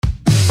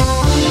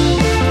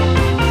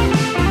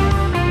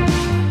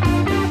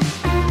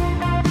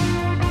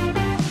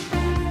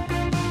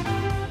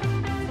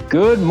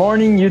Good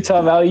morning,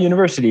 Utah Valley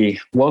University.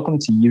 Welcome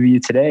to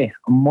UU Today,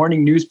 a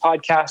morning news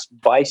podcast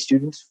by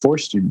students for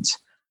students.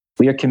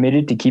 We are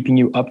committed to keeping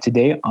you up to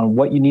date on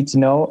what you need to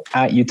know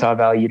at Utah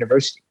Valley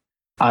University.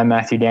 I'm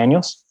Matthew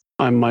Daniels.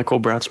 I'm Michael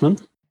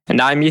Bratzman. And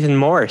I'm Ethan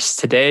Morris.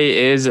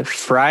 Today is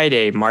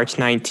Friday, March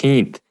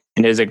 19th,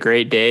 and it is a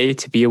great day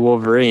to be a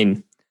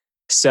Wolverine.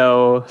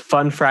 So,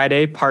 Fun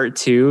Friday, part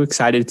 2.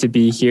 Excited to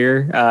be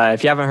here.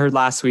 If you haven't heard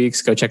last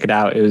week's, go check it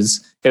out. It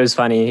was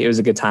funny. It was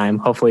a good time.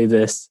 Hopefully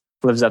this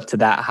lives up to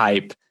that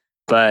hype.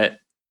 But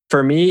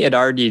for me, it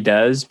already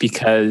does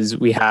because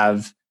we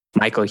have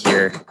Michael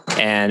here.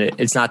 And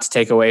it's not to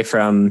take away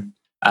from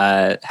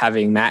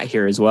having Matt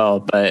here as well,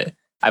 but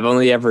I've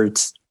only ever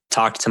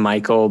talked to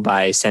Michael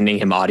by sending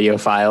him audio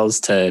files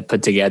to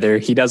put together.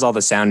 He does all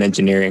the sound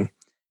engineering.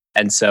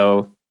 And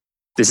so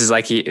this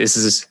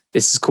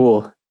is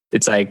cool.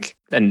 It's like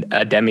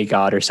a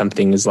demigod or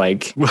something is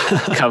like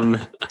come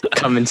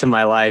into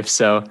my life.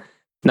 So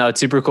no,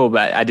 it's super cool.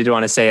 But I did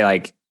want to say,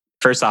 like,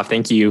 first off,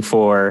 thank you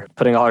for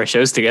putting all our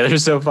shows together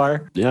so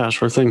far. Yeah,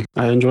 sure thing.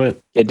 I enjoy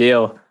it. Good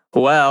deal.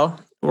 Well,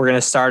 we're going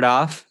to start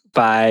off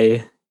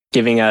by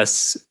giving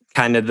us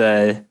kind of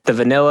the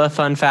vanilla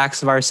fun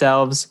facts of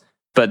ourselves,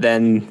 but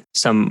then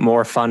some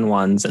more fun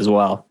ones as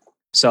well.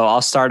 So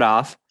I'll start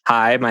off.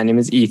 Hi, my name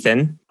is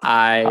Ethan.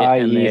 I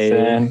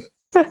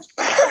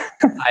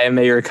am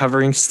a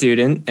recovering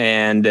student,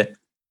 and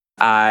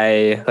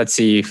I'm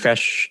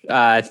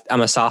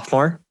a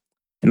sophomore,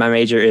 and my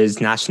major is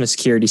National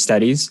Security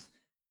Studies,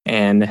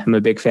 and I'm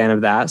a big fan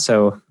of that.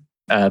 So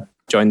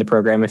join the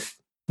program if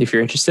you're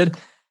interested.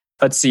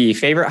 Let's see,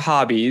 favorite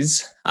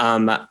hobbies.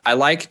 I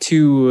like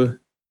to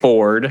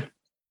board,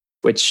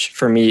 which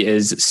for me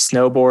is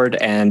snowboard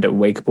and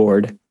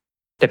wakeboard,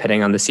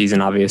 depending on the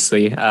season,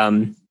 obviously.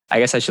 I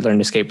guess I should learn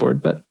to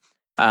skateboard, but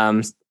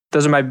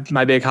those are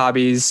my big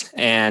hobbies.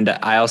 And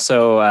I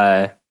also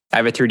I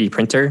have a 3D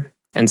printer.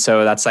 And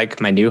so that's like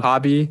my new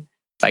hobby,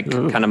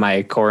 kind of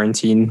my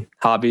quarantine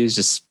hobbies,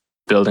 just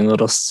building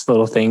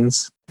little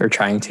things, or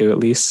trying to at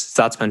least.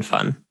 So that's been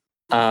fun.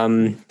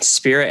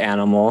 Spirit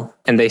animal.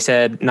 And they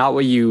said not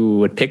what you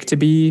would pick to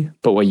be,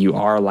 but what you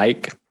are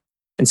like.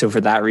 And so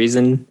for that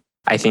reason,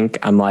 I think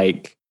I'm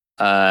like,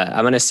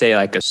 I'm going to say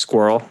like a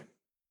squirrel.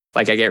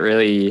 Like I get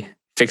really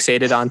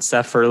fixated on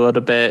stuff for a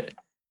little bit.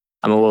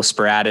 I'm a little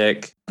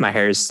sporadic. My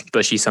hair is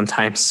bushy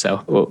sometimes,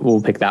 so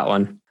we'll pick that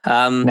one.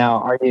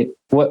 Now, are you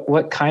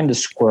what kind of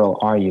squirrel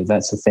are you?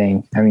 That's the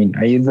thing. I mean,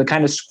 are you the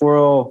kind of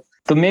squirrel?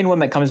 The main one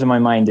that comes to my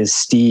mind is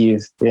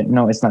Steve.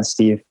 No, it's not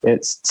Steve.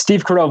 It's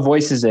Steve Carell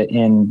voices it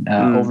in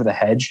Over the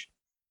Hedge.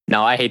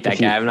 No, I hate that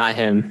guy. I'm not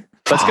him.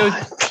 Let's go.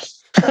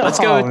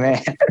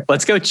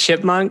 Let's go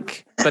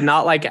chipmunk, but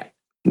not like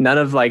none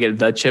of like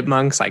the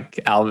chipmunks. Like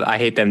I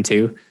hate them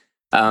too.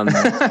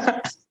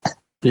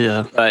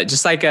 Yeah, but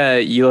just like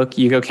you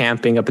go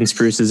camping up in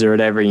spruces or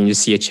whatever, and you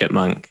just see a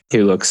chipmunk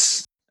who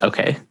looks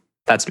okay.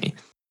 That's me.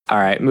 All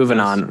right, moving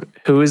on.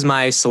 Who is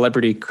my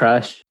celebrity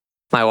crush?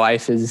 My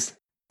wife is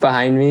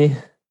behind me,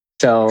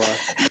 so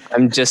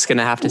I'm just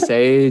gonna have to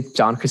say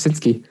John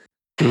Krasinski.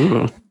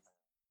 Ooh.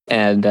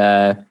 And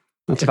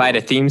if I had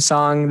a theme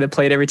song that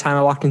played every time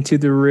I walked into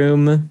the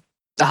room,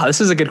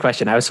 this is a good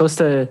question. I was supposed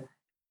to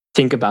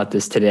think about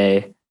this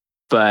today,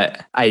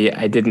 but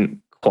I didn't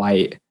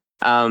quite.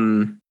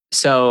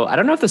 So I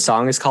don't know if the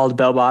song is called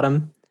Bell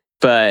Bottom,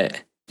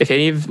 but if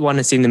anyone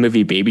has seen the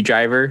movie Baby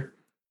Driver,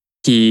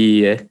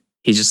 he's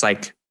just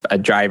like a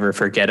driver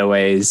for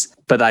getaways,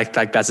 but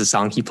like that's a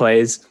song he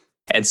plays.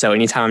 And so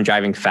anytime I'm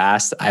driving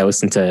fast, I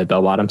listen to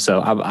Bell Bottom.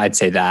 So I'd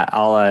say that.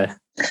 I'll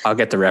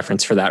get the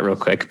reference for that real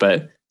quick,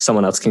 but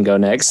someone else can go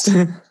next.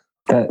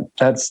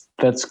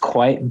 That's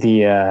quite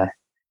the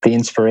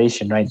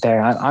inspiration right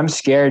there. I'm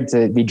scared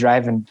to be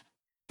driving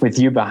with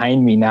you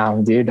behind me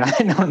now, dude. I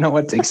don't know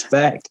what to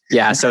expect.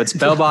 Yeah, so it's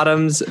Bell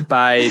Bottoms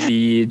by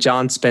the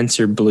John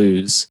Spencer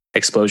Blues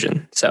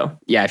Explosion. So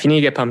yeah, if you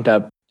need to get pumped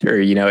up, or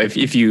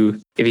if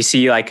you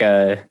see like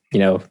a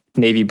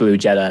navy blue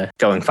Jetta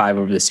going 5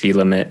 over the speed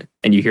limit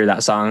and you hear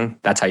that song,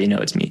 that's how you know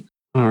it's me.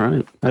 All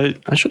right.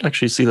 I should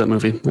actually see that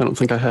movie. I don't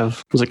think I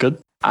have. Was it good?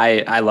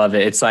 I love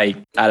it. It's like,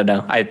 I don't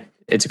know.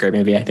 It's a great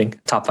movie, I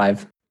think. Top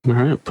 5. All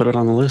right, put it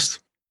on the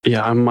list.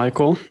 Yeah, I'm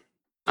Michael.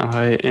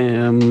 I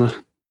am,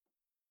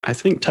 I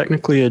think,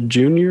 technically a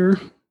junior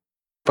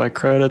by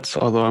credits,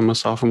 although I'm a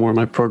sophomore in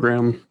my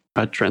program.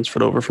 I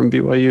transferred over from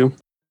BYU.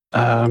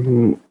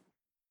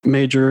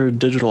 Major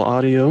digital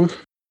audio,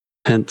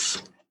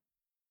 hence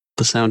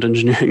the sound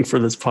engineering for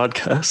this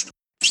podcast.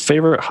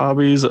 Favorite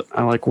hobbies,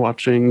 I like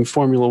watching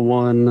Formula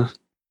One,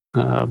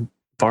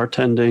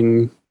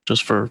 bartending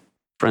just for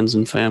friends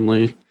and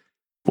family,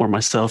 or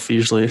myself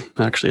usually,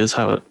 actually is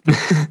how it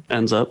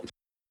ends up.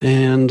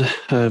 And,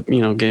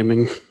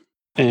 gaming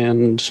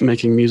and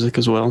making music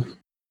as well.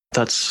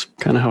 That's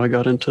kind of how I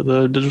got into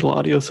the digital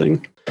audio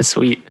thing. That's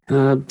sweet.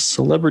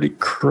 Celebrity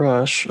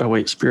crush. Oh,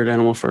 wait, spirit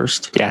animal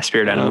first. Yeah,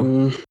 spirit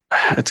animal.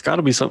 It's got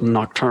to be something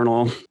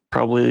nocturnal.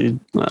 Probably,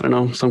 I don't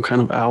know, some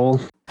kind of owl.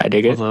 I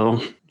dig it.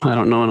 Although I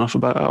don't know enough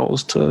about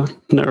owls to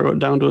narrow it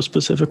down to a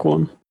specific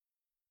one.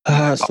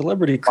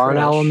 Celebrity Barn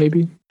crush. Owl,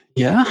 maybe.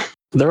 Yeah,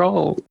 they're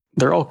all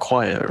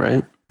quiet,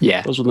 right?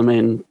 Yeah, Those were the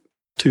main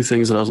two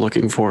things that I was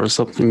looking for: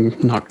 something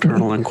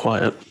nocturnal and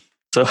quiet.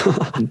 So,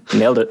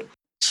 nailed it.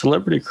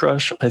 celebrity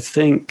crush, I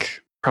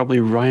think probably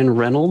Ryan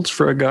Reynolds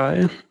for a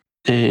guy,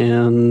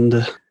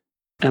 and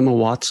Emma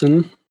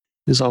Watson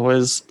is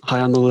always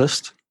high on the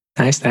list.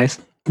 Nice.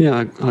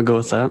 Yeah, I'll go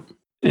with that.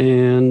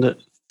 And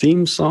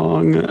theme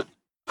song,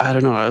 I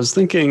don't know. I was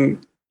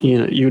thinking,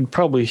 you'd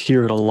probably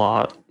hear it a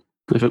lot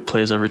if it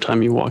plays every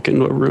time you walk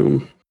into a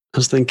room. I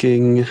was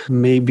thinking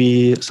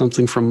maybe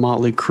something from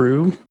Motley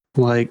Crue,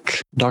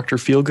 like Dr.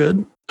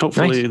 Feelgood.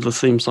 Hopefully the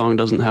theme song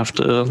doesn't have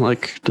to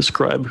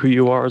describe who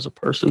you are as a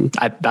person.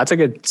 That's a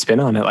good spin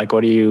on it. Like,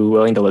 what are you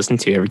willing to listen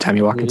to every time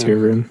you walk into a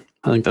room?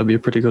 I think that'd be a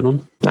pretty good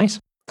one. Nice.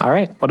 All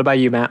right. What about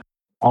you, Matt?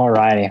 All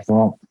righty.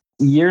 Well,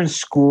 year in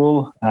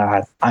school,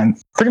 I'm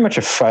pretty much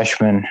a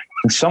freshman.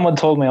 Someone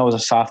told me I was a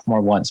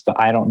sophomore once, but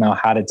I don't know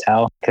how to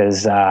tell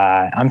because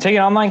I'm taking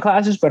online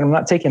classes, but I'm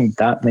not taking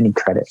that many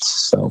credits.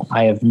 So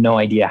I have no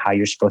idea how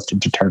you're supposed to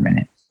determine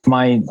it.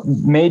 My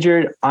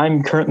major,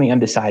 I'm currently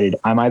undecided.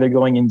 I'm either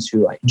going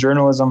into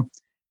journalism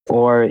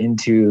or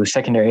into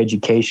secondary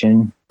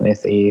education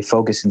with a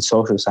focus in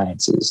social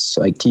sciences,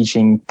 so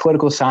teaching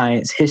political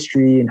science,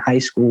 history in high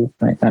school,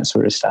 that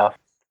sort of stuff.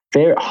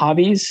 Favorite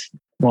hobbies?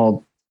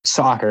 Well,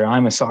 soccer.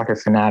 I'm a soccer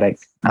fanatic.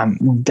 I'm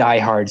a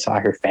diehard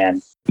soccer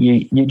fan.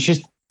 You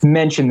just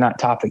mentioned that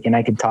topic and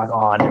I could talk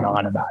on and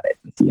on about it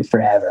with you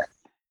forever.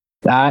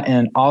 That,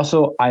 and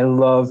also I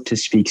love to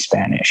speak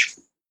Spanish.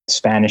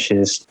 Spanish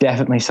is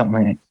definitely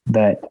something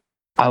that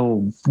I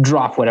will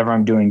drop whatever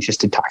I'm doing just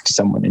to talk to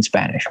someone in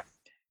Spanish.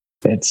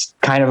 It's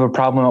kind of a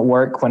problem at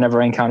work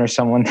whenever I encounter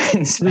someone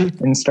and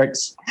start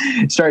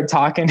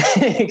talking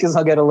because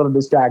I'll get a little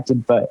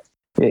distracted, but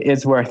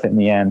it's worth it in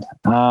the end.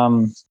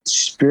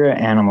 Spirit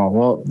animal.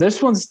 Well,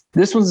 this one's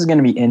going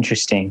to be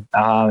interesting.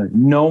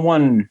 No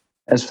one,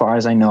 as far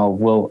as I know,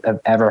 will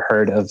have ever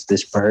heard of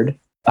this bird.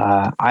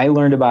 I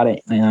learned about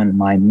it on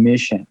my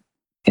mission.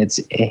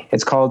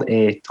 It's called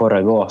a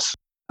toragos.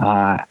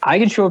 I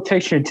can show a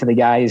picture to the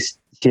guys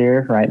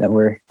here, right? That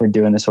we're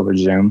doing this over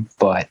Zoom,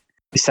 but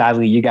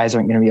sadly, you guys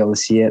aren't going to be able to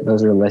see it.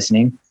 Those are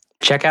listening.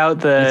 Check out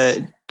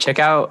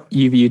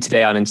UVU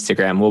today on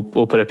Instagram.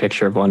 We'll put a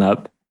picture of one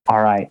up.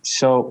 All right.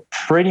 So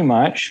pretty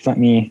much, it's a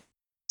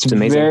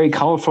amazing. Very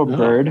colorful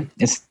bird.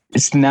 It's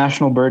the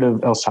national bird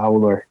of El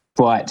Salvador.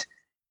 But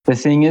the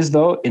thing is,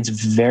 though, it's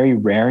very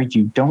rare.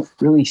 You don't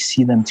really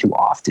see them too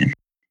often.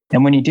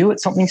 And when you do,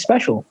 it's something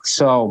special.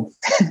 So,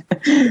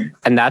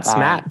 and that's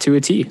Matt to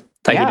a T.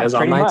 He does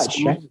online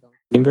stuff.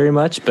 Very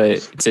much, but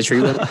it's a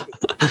true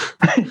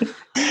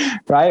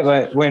right.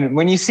 But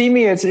when you see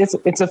me, it's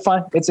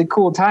a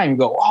cool time. You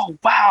go, oh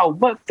wow,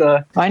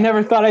 I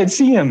never thought I'd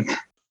see him.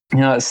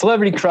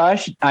 Celebrity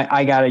crush.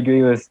 I gotta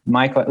agree with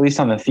Michael, at least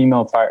on the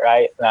female part,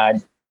 right?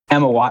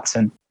 Emma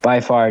Watson, by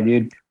far,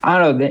 dude. I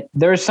don't know.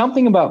 There was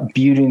something about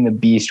Beauty and the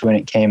Beast when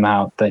it came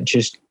out that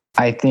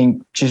I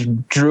think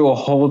drew a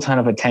whole ton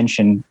of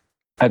attention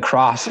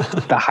across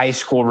the high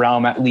school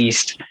realm, at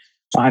least,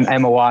 on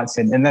Emma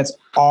Watson. And that's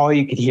all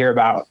you could hear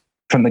about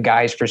from the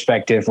guy's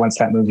perspective once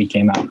that movie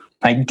came out.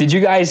 Did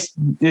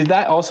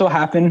that also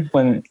happen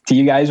when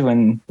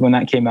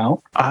that came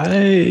out?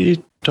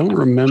 I don't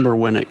remember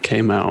when it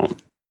came out.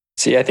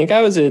 See, I think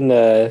I was in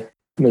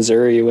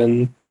Misery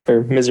when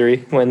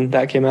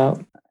that came out.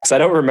 Because I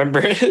don't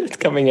remember it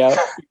coming out.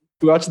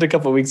 We watched it a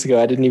couple of weeks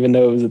ago. I didn't even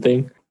know it was a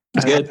thing.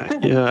 It's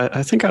good. Yeah,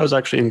 I think I was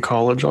actually in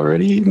college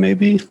already,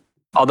 maybe.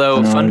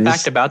 Although, fun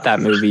fact about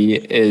that movie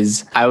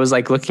is I was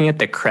looking at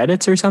the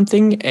credits or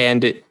something,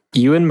 and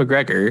Ewan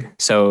McGregor,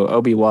 so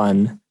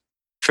Obi-Wan,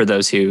 for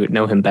those who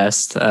know him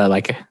best,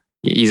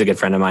 he's a good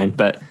friend of mine,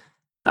 but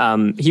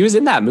he was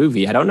in that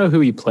movie. I don't know who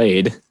he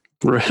played.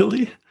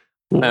 Really?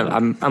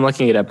 I'm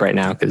looking it up right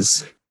now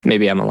because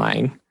maybe I'm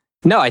lying.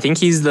 No, I think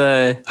he's he's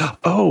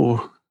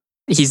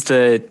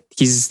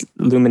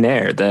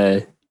Luminaire,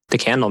 the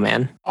candle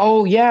man.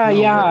 Oh yeah,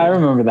 I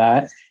remember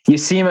that. You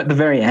see him at the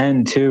very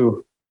end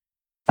too.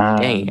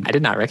 Dang, I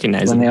did not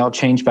recognize when him. they all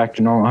changed back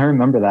to normal. I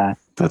remember that.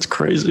 That's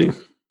crazy.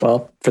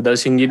 Well, for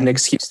those who need an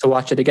excuse to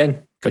watch it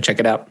again, go check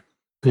it out.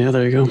 Yeah,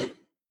 there you go.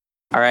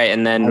 All right,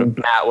 and then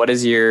Matt, what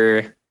is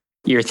your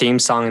theme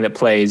song that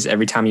plays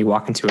every time you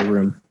walk into a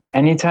room?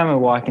 Anytime I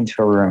walk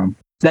into a room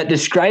that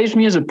describes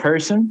me as a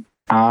person,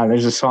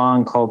 there's a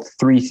song called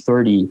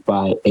 330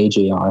 by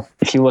AJR.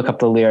 If you look up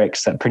the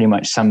lyrics, that pretty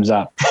much sums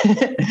up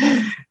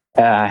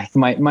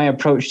my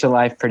approach to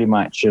life, pretty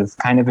much, of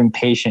kind of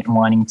impatient and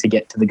wanting to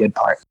get to the good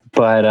part.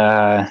 But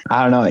I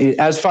don't know.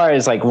 As far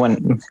as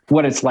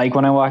what it's like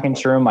when I walk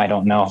into a room, I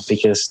don't know,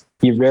 because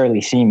you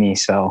rarely see me,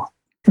 so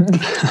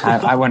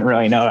I wouldn't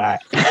really know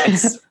that.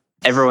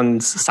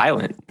 Everyone's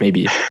silent,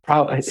 maybe.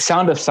 Probably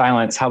Sound of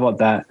Silence. How about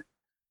that?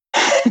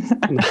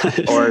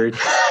 Or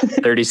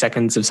 30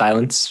 Seconds of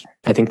Silence.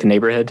 I think The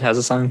Neighborhood has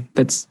a song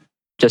that's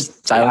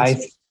just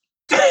silence.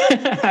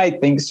 I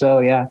think so,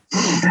 yeah.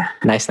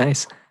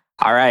 Nice.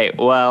 All right.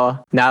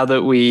 Well, now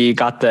that we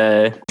got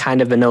the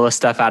kind of vanilla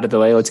stuff out of the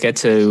way, let's get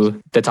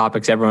to the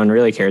topics everyone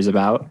really cares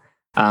about.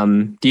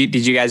 Did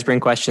you guys bring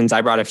questions?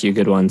 I brought a few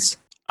good ones.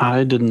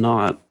 I did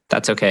not.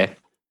 That's okay.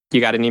 You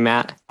got any,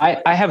 Matt?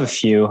 I have a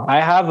few. I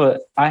have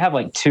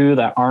like two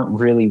that aren't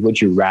really would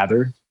you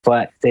rather,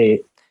 but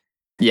they.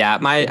 Yeah,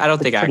 I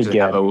don't think I actually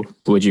have a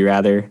would you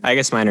rather. I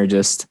guess mine are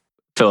just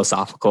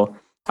philosophical.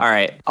 All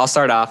right, I'll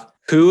start off.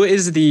 Who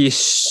is the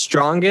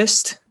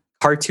strongest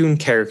cartoon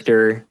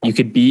character you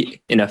could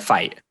beat in a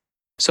fight?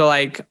 So,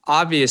 like,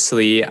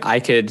 obviously, I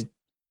could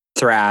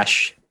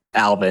thrash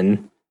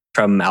Alvin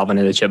from Alvin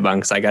and the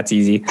Chipmunks. Like, that's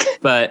easy.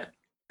 But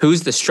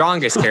who's the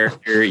strongest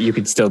character you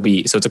could still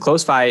beat? So it's a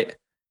close fight,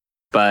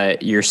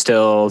 but you're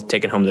still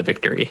taking home the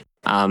victory.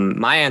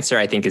 My answer,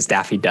 I think, is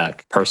Daffy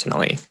Duck,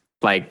 personally.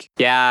 Like,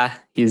 yeah,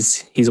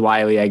 he's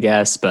wily, I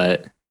guess,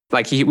 but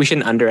like we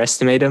shouldn't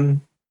underestimate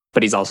him,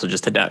 but he's also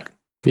just a duck.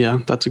 Yeah,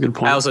 that's a good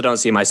point. I also don't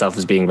see myself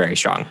as being very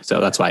strong,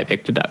 so that's why I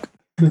picked a duck.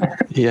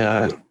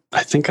 Yeah,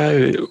 I think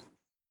I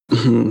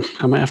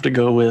might have to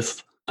go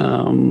with,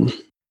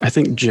 I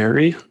think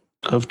Jerry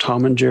of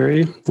Tom and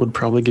Jerry would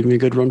probably give me a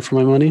good run for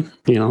my money.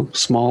 You know,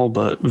 small,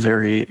 but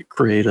very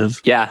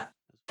creative. Yeah. As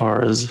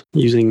far as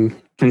using...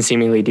 Can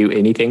seemingly do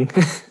anything.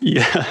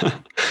 Yeah.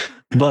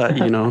 But,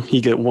 you know,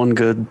 you get one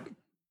good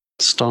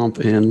stomp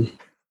in.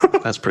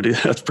 That's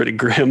pretty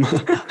grim.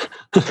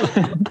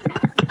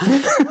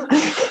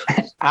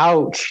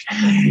 Ouch.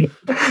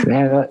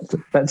 Man,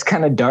 that's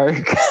kind of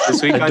dark.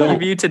 This week on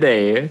review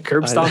today,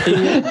 curb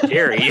stomping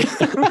Jerry.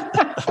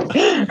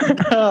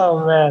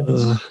 Oh,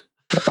 man.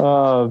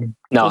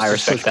 No, I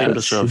respect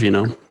that. Stuff, you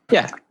know?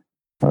 Yeah.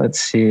 Let's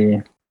see.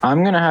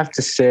 I'm going to have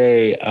to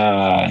say,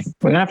 we're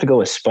going to have to go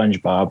with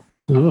SpongeBob.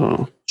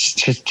 Oh.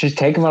 Just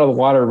take him out of the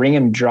water, wring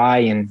him dry,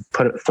 and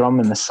throw him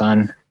in the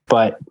sun.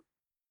 But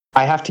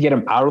I have to get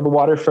him out of the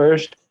water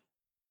first.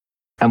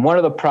 And one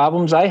of the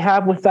problems I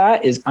have with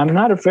that is I'm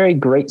not a very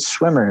great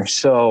swimmer.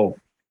 So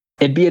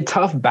it'd be a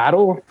tough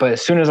battle. But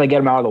as soon as I get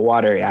him out of the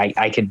water,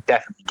 I could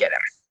definitely get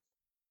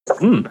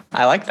him.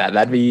 I like that.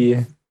 That'd be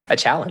a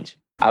challenge.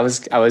 I was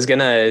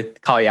gonna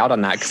call you out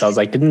on that because I was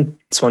like, didn't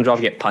SpongeBob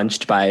get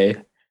punched by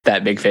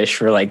that big fish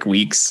for like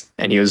weeks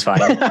and he was fine?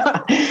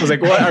 I was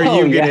like, what are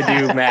you gonna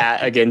do,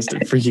 Matt, against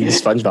freaking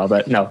SpongeBob?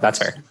 But no, that's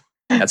fair.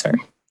 That's fair.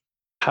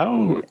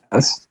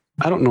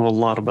 I don't know a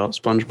lot about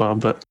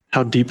SpongeBob, but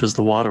how deep is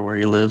the water where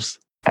he lives?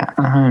 I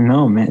don't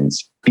know, man.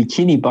 It's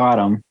Bikini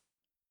Bottom.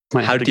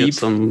 Might how have to get deep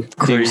some do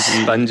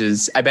crazy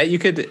sponges? I bet you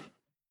could.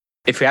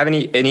 If we have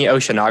any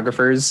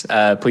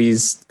oceanographers,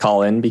 please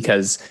call in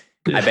because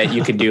I bet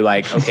you could do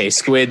like, okay,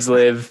 squids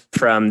live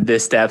from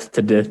this depth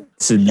to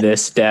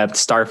this depth.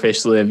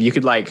 Starfish live. You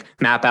could like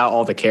map out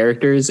all the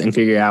characters and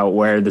figure out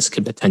where this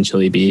could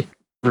potentially be.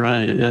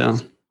 Right, yeah.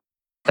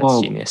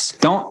 That's genius.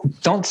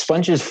 Don't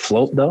sponges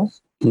float though?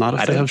 Not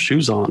if they have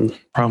shoes on,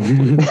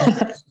 probably.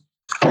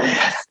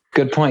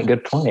 Good point.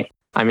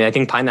 I mean, I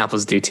think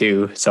pineapples do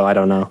too, so I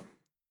don't know.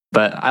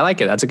 But I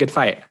like it. That's a good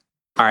fight.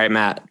 All right,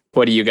 Matt,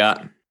 what do you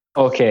got?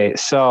 Okay,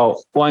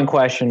 so one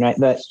question, right?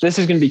 This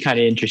is going to be kind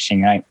of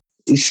interesting, right?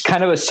 It's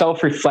kind of a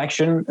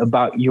self-reflection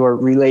about your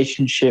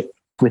relationship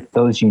with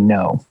those you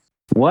know.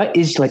 What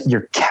is like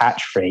your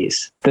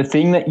catchphrase? The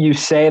thing that you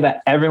say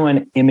that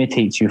everyone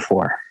imitates you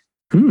for.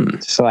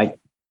 So like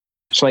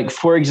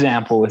for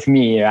example, with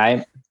me,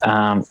 right?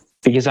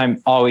 Because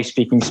I'm always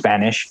speaking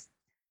Spanish.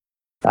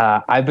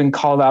 I've been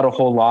called out a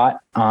whole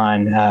lot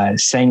on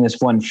saying this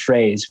one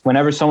phrase.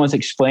 Whenever someone's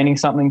explaining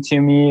something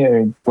to me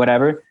or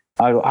whatever,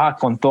 I go,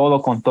 con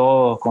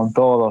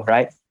todo,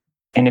 right?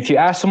 And if you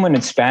ask someone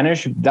in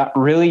Spanish, that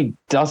really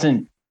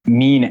doesn't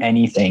mean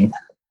anything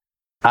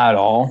at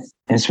all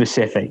in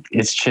specific.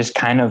 It's just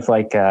kind of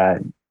like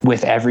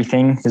with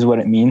everything is what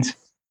it means.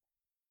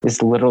 It's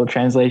the literal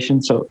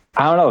translation. So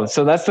I don't know.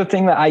 So that's the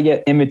thing that I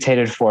get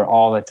imitated for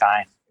all the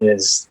time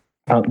is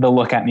they'll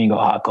look at me and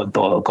go, con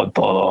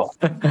todo.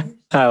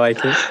 I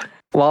like it.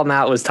 While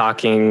Matt was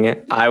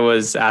talking, I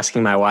was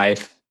asking my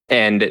wife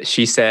and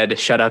she said,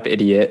 shut up,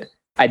 idiot.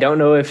 I don't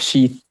know if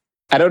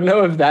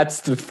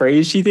that's the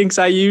phrase she thinks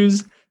I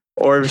use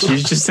or if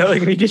she's just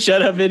telling me to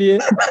shut up,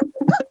 idiot.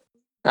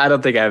 I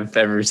don't think I've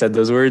ever said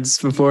those words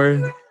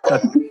before. All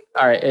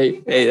right.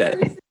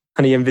 Hey,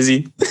 honey, I'm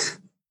busy.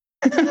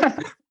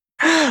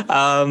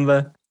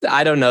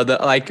 I don't know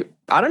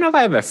I don't know if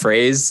I have a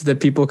phrase that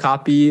people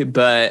copy,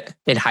 but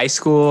in high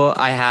school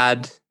I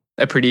had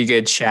a pretty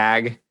good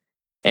shag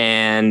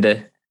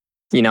and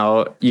you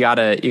know, you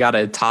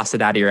gotta toss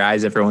it out of your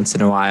eyes every once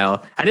in a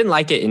while. I didn't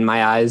like it in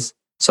my eyes.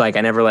 So like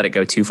I never let it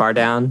go too far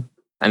down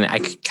and I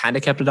kind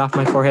of kept it off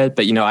my forehead,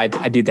 but you know, I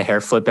do the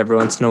hair flip every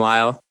once in a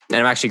while and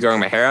I'm actually growing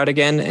my hair out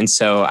again. And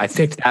so I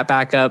picked that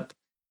back up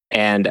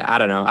and I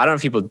don't know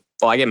if people,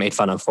 I get made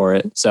fun of for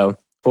it. So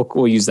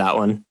we'll use that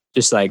one.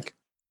 Just like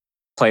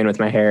playing with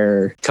my hair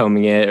or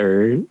combing it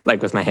or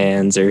like with my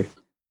hands or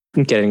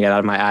getting it out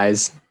of my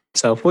eyes.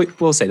 So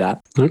we'll say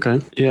that. Okay.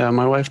 Yeah.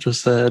 My wife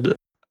just said,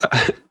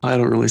 I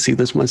don't really see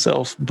this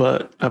myself,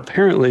 but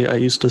apparently I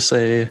used to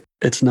say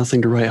it's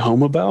nothing to write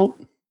home about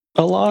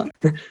a lot,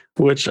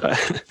 which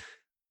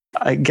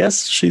I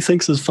guess she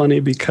thinks is funny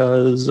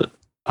because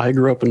I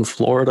grew up in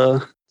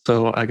Florida,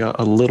 so I got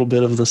a little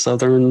bit of the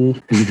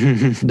Southern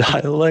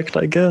dialect,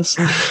 I guess.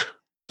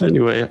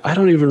 Anyway, I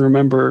don't even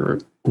remember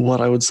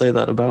what I would say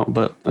that about,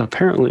 but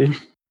apparently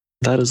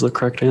that is the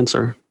correct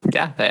answer.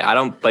 Yeah, I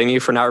don't blame you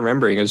for not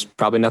remembering. There's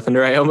probably nothing to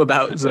write home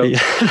about. So, Yeah.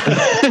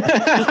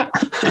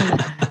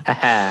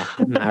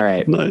 all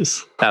right,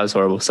 Nice. that was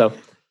horrible. So,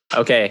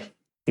 okay,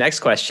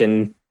 next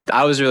question.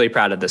 I was really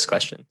proud of this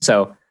question.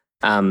 So,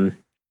 well,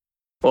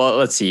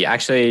 let's see.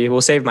 Actually,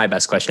 we'll save my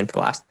best question for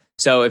last.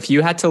 So, if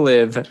you had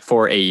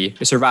to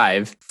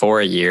survive for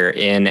a year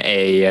in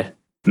a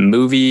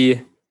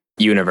movie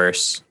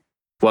universe,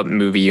 what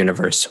movie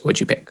universe would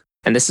you pick?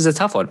 And this is a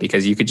tough one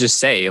because you could just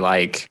say,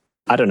 like,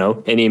 I don't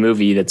know, any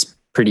movie that's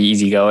pretty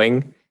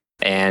easygoing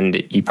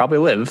and you probably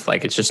live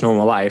like it's just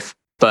normal life.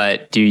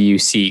 But do you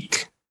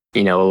seek, a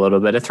little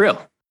bit of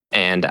thrill?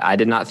 And I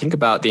did not think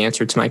about the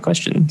answer to my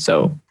question.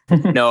 So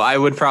no, I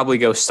would probably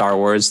go Star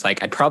Wars.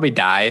 Like, I'd probably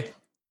die,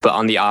 but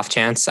on the off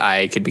chance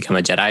I could become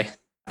a Jedi,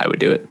 I would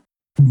do it.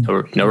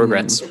 No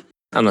regrets,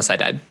 unless I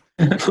died.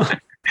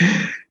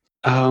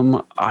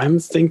 I'm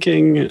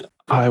thinking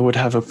I would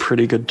have a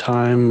pretty good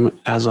time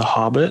as a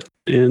hobbit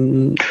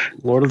in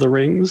Lord of the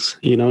Rings,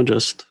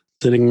 just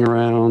sitting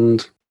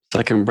around,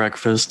 second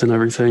breakfast and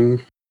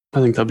everything.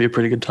 I think that'd be a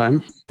pretty good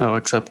time. Oh,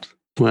 except,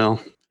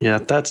 well, yeah,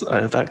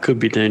 that could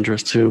be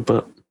dangerous too,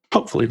 but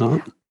hopefully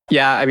not.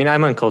 Yeah, I mean,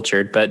 I'm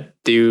uncultured, but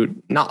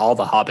not all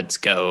the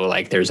hobbits go?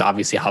 Like, there's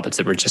obviously hobbits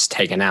that were just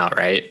taken out,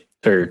 right?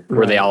 Or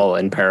were they all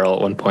in peril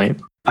at one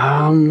point?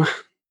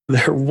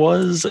 There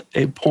was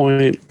a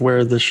point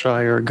where the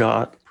Shire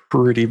got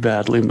pretty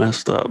badly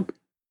messed up.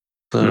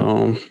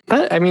 So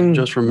But I mean,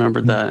 just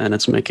remembered that, and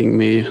it's making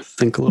me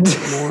think a little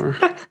bit more.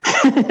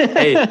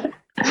 Hey,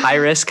 high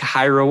risk,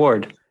 high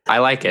reward. I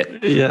like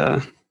it.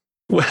 Yeah.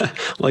 Well,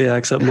 yeah,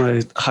 except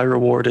my high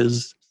reward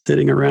is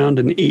sitting around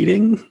and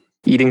eating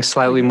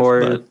Slightly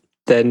more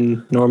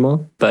than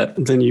normal, but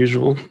than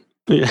usual.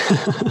 Yeah.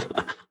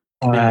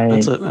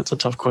 Right. That's a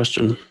tough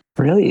question.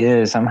 It really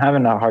is. I'm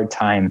having a hard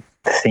time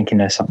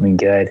thinking of something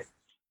good.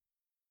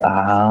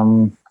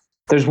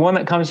 There's one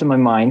that comes to my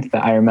mind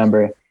that I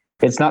remember.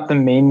 It's not the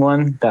main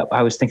one that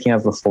I was thinking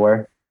of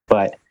before,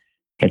 but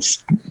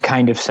it's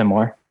kind of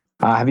similar.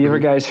 Have you ever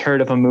guys heard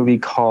of a movie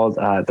called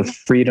The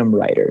Freedom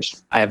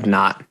Writers? I have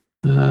not.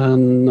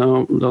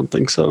 No, don't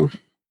think so.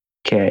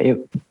 Okay,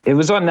 it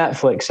was on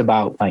Netflix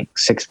about like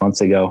 6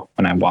 months ago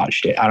when I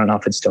watched it. I don't know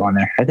if it's still on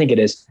there. I think it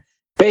is.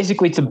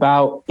 Basically, it's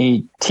about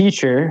a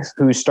teacher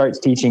who starts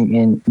teaching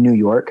in New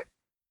York,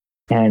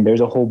 and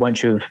there's a whole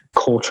bunch of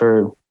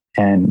culture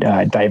and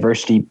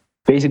diversity,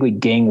 basically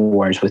gang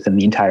wars within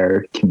the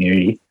entire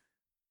community.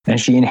 And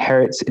she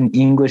inherits an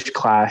English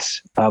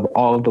class of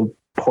all of the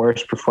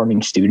poorest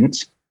performing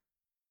students.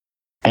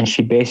 And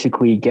she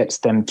basically gets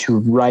them to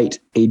write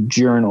a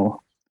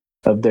journal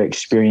of their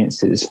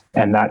experiences.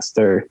 And that's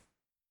their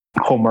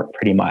homework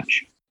pretty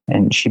much.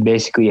 And she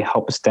basically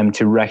helps them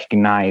to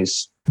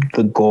recognize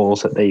the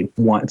goals that they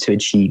want to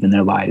achieve in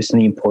their lives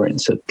and the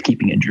importance of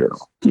keeping a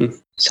journal.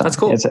 So that's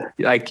cool. It's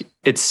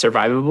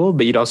survivable,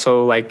 but you'd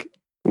also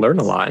learn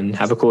a lot and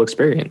have a cool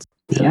experience.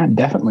 Yeah,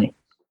 definitely.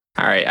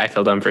 All right, I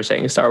feel dumb for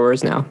saying Star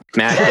Wars now.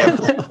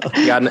 Matt,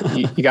 you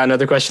got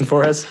another question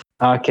for us?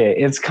 Okay,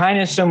 it's kind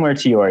of similar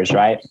to yours,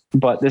 right?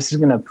 But this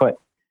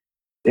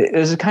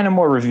is kind of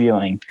more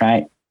revealing,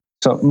 right?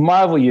 So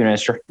Marvel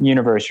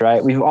universe,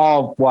 right? We've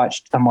all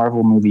watched a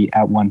Marvel movie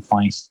at one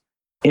point.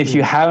 If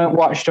you haven't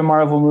watched a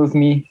Marvel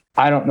movie,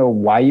 I don't know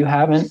why you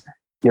haven't.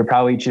 You're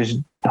probably just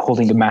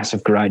holding a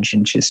massive grudge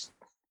and just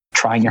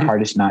trying your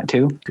hardest not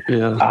to.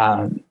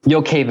 Yeah.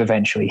 You'll cave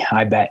eventually,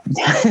 I bet.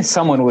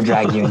 Someone will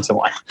drag you into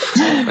one.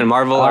 And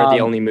Marvel are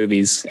the only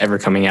movies ever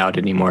coming out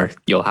anymore.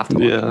 You'll have to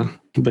watch.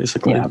 Yeah,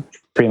 basically. Yeah,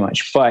 pretty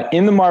much. But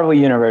in the Marvel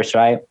universe,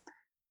 right?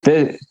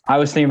 I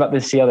was thinking about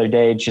this the other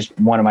day. Just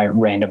one of my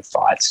random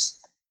thoughts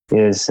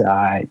is,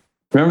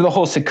 remember the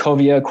whole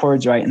Sokovia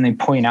Accords, right? And they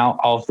point out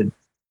all of the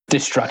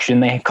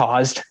destruction they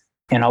caused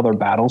in all their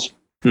battles.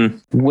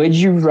 Would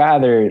you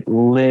rather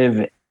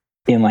live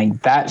in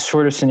that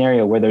sort of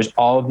scenario where there's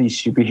all of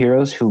these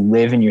superheroes who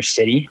live in your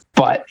city,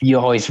 but you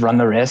always run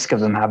the risk of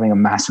them having a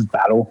massive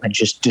battle and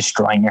just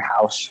destroying your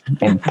house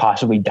and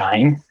possibly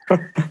dying?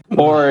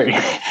 Or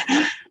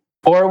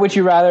would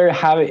you rather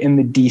have it in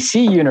the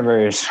DC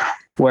universe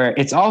where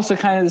it's also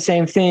kind of the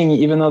same thing,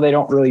 even though they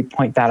don't really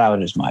point that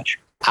out as much?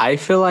 I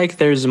feel like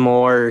there's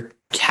more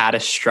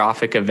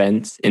catastrophic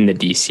events in the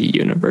DC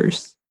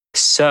universe.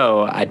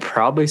 So I'd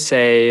probably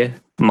say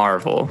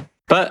Marvel.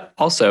 But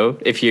also,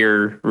 if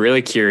you're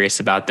really curious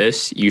about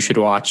this, you should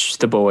watch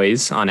The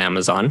Boys on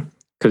Amazon,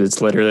 because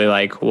it's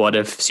literally what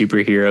if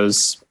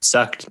superheroes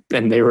sucked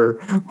and they were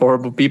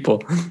horrible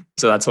people?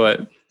 So that's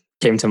what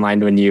came to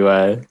mind when you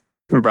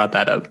brought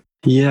that up.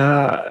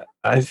 Yeah,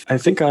 I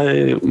think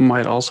I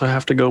might also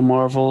have to go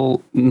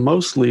Marvel,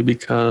 mostly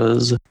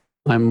because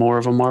I'm more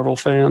of a Marvel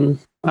fan.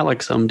 I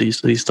like some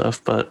DC stuff,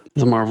 but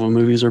the Marvel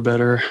movies are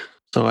better.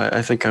 So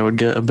I think I would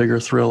get a bigger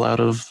thrill out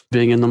of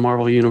being in the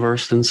Marvel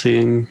universe than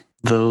seeing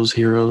those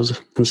heroes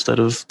instead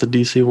of the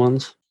DC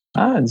ones.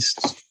 It's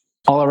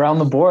all around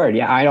the board.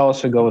 Yeah, I'd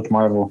also go with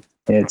Marvel.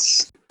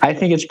 I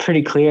think it's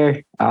pretty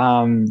clear.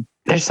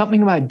 There's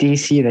something about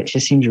DC that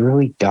just seems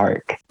really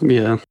dark.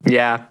 Yeah.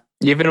 Yeah.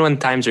 Even when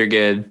times are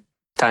good,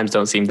 times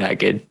don't seem that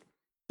good.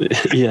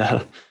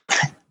 Yeah.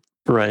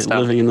 Right. So-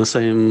 Living in the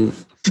same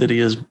city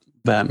as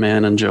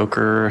Batman and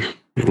Joker.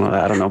 Well,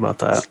 I don't know about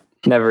that.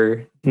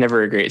 Never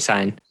a great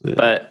sign. Yeah.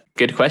 But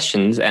good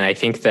questions. And I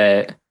think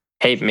that,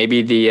 hey,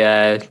 maybe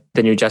the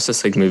new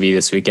Justice League movie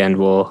this weekend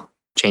will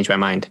change my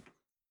mind.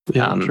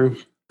 Yeah, true.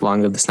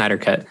 Along with the Snyder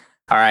Cut.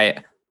 All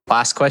right.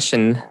 Last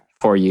question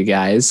for you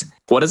guys.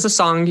 What is a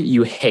song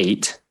you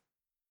hate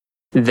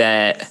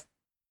that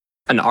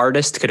an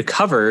artist could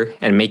cover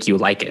and make you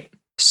like it?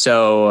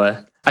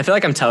 So I feel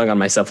like I'm telling on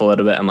myself a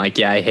little bit. I'm like,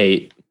 yeah, I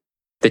hate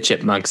the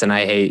Chipmunks and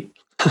I hate,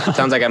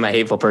 sounds like I'm a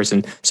hateful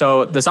person.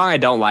 So the song I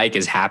don't like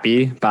is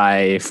Happy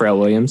by Pharrell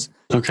Williams.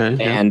 Okay.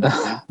 Yeah. And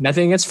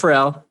nothing against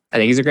Pharrell. I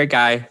think he's a great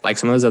guy. Like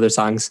some of those other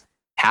songs.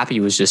 Happy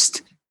was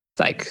just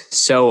like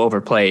so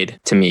overplayed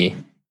to me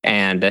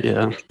and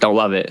don't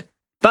love it.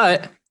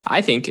 But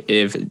I think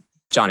if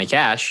Johnny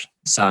Cash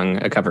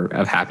sung a cover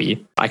of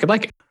Happy, I could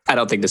like it. I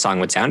don't think the song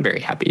would sound very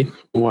happy.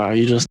 Wow.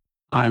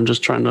 I'm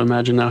just trying to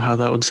imagine now how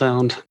that would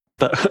sound.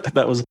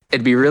 That was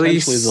It'd be really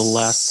actually the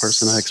last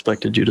person I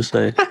expected you to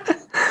say.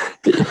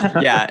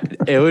 Yeah,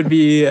 it would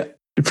be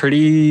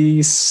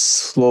pretty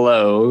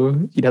slow.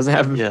 He doesn't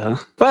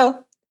have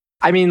well,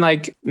 I mean,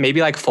 like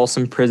maybe like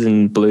Folsom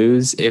Prison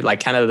Blues. It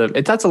like kind of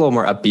that's a little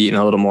more upbeat and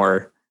a little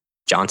more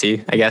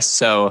jaunty, I guess.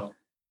 So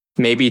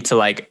maybe to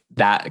like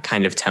that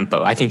kind of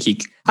tempo. I think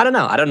I don't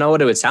know. I don't know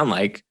what it would sound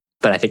like,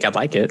 but I think I'd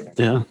like it.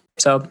 Yeah.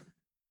 So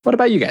what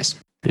about you guys?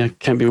 Yeah,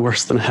 can't be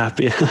worse than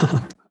Happy.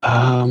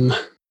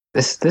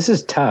 This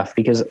is tough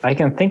because I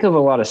can think of a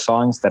lot of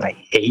songs that I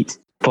hate,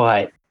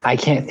 but I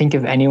can't think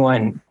of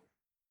anyone.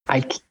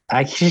 I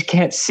just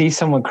can't see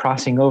someone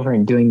crossing over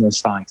and doing those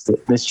songs.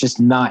 That's just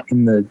not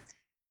in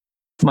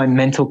my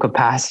mental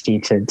capacity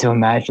to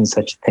imagine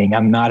such a thing.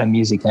 I'm not a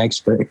music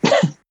expert.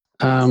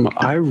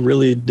 I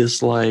really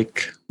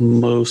dislike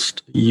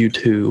most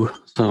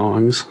U2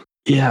 songs.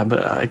 Yeah,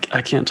 but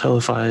I can't tell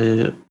if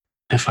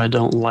I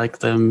don't like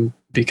them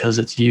because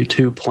it's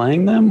U2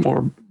 playing them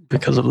or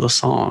because of the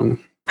song.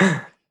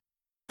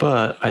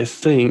 But I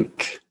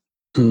think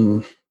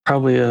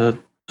probably a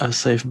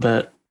safe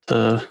bet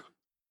to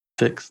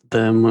fix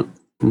them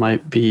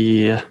might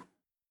be,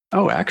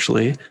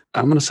 actually,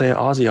 I'm going to say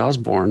Ozzy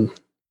Osbourne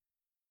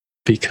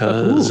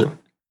because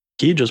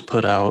he just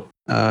put out,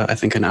 I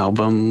think, an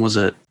album. Was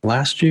it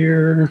last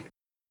year?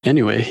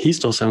 Anyway, he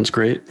still sounds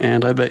great,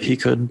 and I bet he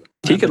could.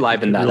 He could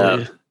liven that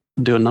really up.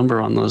 Do a number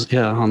on those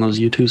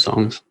U2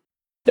 songs.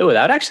 Oh,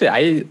 that would actually,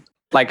 I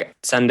like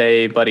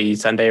Sunday, Bloody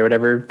Sunday or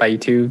whatever by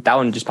U2. That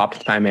one just popped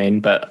into my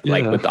mind, but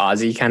like with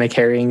Ozzy kind of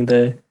carrying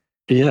the.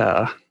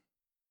 Yeah.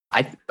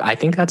 I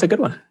think that's a good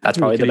one. That's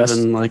probably the best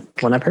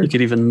one I've heard. You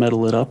could even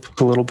metal it up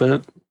a little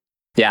bit.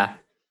 Yeah.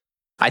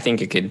 I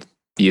think it could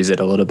use it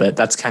a little bit.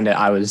 That's kind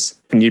of,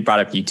 when you brought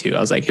up U2, I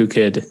was like, who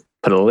could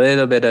put a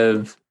little bit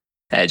of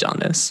edge on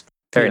this?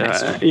 Very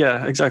nice.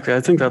 Yeah, exactly.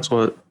 I think that's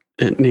what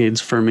it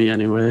needs for me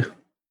anyway.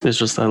 It's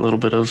just that little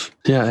bit of,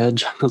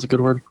 edge. That's a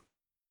good word.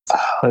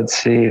 Let's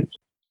see.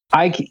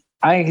 I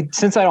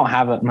since I don't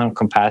have a mental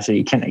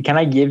capacity, can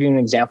I give you an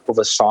example of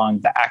a song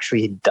that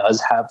actually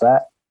does have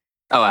that?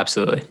 Oh,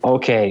 absolutely.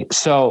 Okay,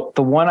 so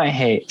the one I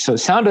hate, so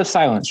Sound of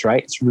Silence,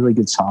 right? It's a really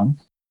good song.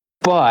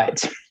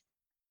 But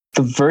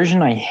the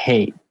version I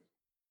hate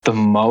the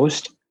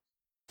most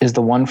is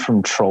the one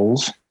from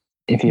Trolls,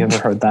 if you ever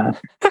heard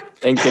that.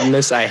 Thank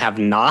goodness I have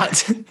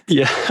not.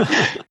 Yeah.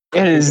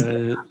 It is.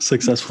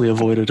 Successfully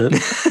avoided it.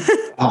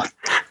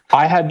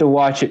 I had to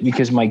watch it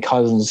because my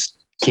cousins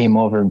came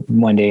over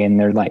one day and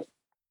they're like,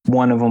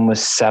 one of them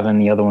was 7,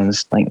 the other one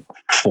was like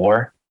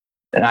 4.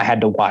 And I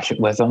had to watch it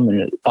with them.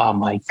 And oh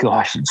my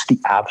gosh, it's the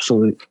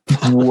absolute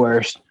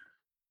worst.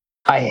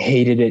 I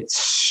hated it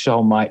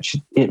so much.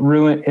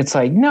 It's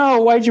like, no,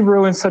 why'd you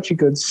ruin such a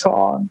good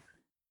song?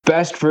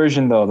 Best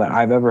version though that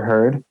I've ever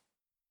heard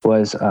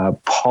was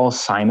Paul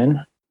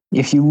Simon.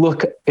 If you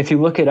look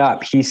it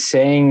up, he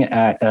sang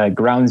at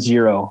Ground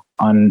Zero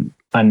on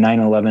a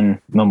 9/11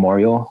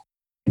 memorial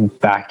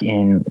back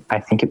in, I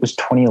think it was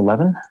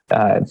 2011.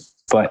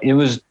 But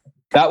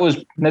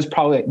that's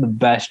probably the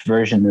best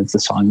version of the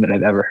song that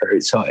I've ever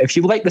heard. So if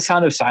you like the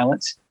Sound of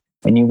Silence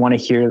and you want to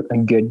hear a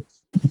good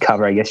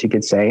cover, I guess you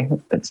could say,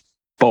 it's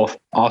both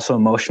also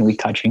emotionally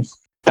touching.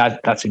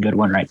 That's a good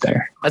one right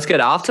there. That's good.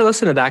 I'll have to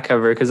listen to that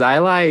cover because I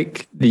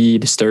like the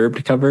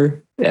Disturbed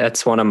cover.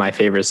 That's one of my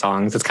favorite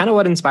songs. That's kind of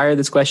what inspired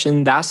this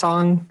question. That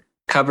song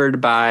covered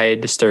by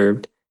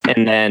Disturbed.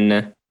 And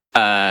then,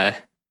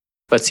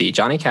 let's see,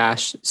 Johnny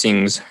Cash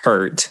sings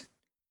Hurt,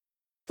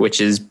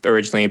 which is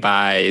originally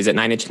by, is it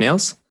 9 Inch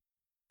Nails?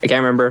 I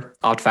can't remember.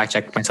 I'll have to fact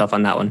check myself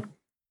on that one.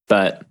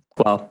 But,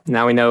 well,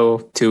 now we know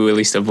to at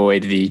least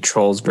avoid the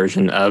Trolls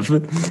version of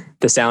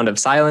the Sound of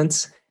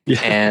Silence. Yeah.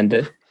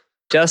 And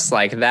just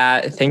like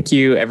that, thank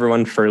you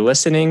everyone for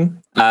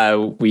listening.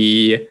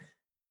 We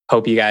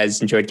hope you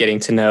guys enjoyed getting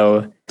to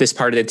know this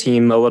part of the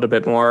team a little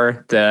bit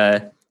more.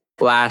 The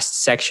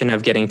last section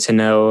of getting to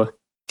know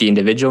the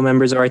individual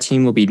members of our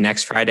team will be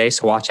next Friday,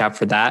 so watch out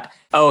for that.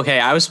 Oh, okay,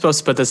 I was supposed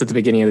to put this at the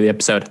beginning of the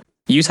episode.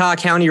 Utah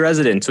County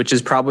residents, which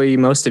is probably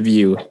most of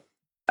you,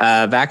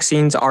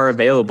 vaccines are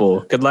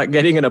available. Good luck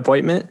getting an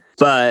appointment.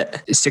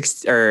 But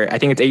I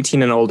think it's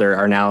 18 and older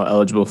are now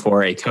eligible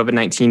for a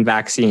COVID-19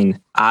 vaccine.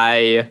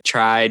 I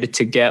tried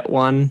to get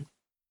one,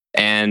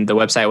 and the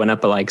website went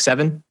up at like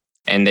 7,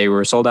 and they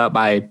were sold out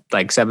by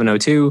like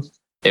 7:02.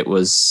 It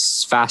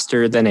was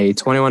faster than a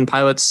 21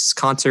 Pilots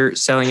concert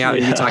selling out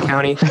in Utah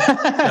County.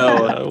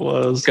 So it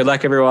was. Good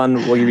luck, everyone.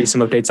 We'll give you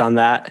some updates on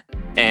that.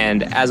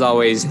 And as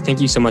always, thank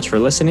you so much for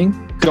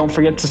listening. Don't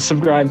forget to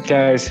subscribe,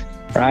 guys.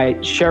 All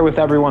right, share with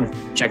everyone.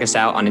 Check us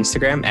out on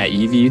Instagram at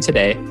UVU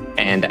Today,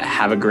 and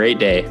have a great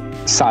day.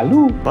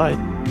 Salud.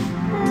 Bye.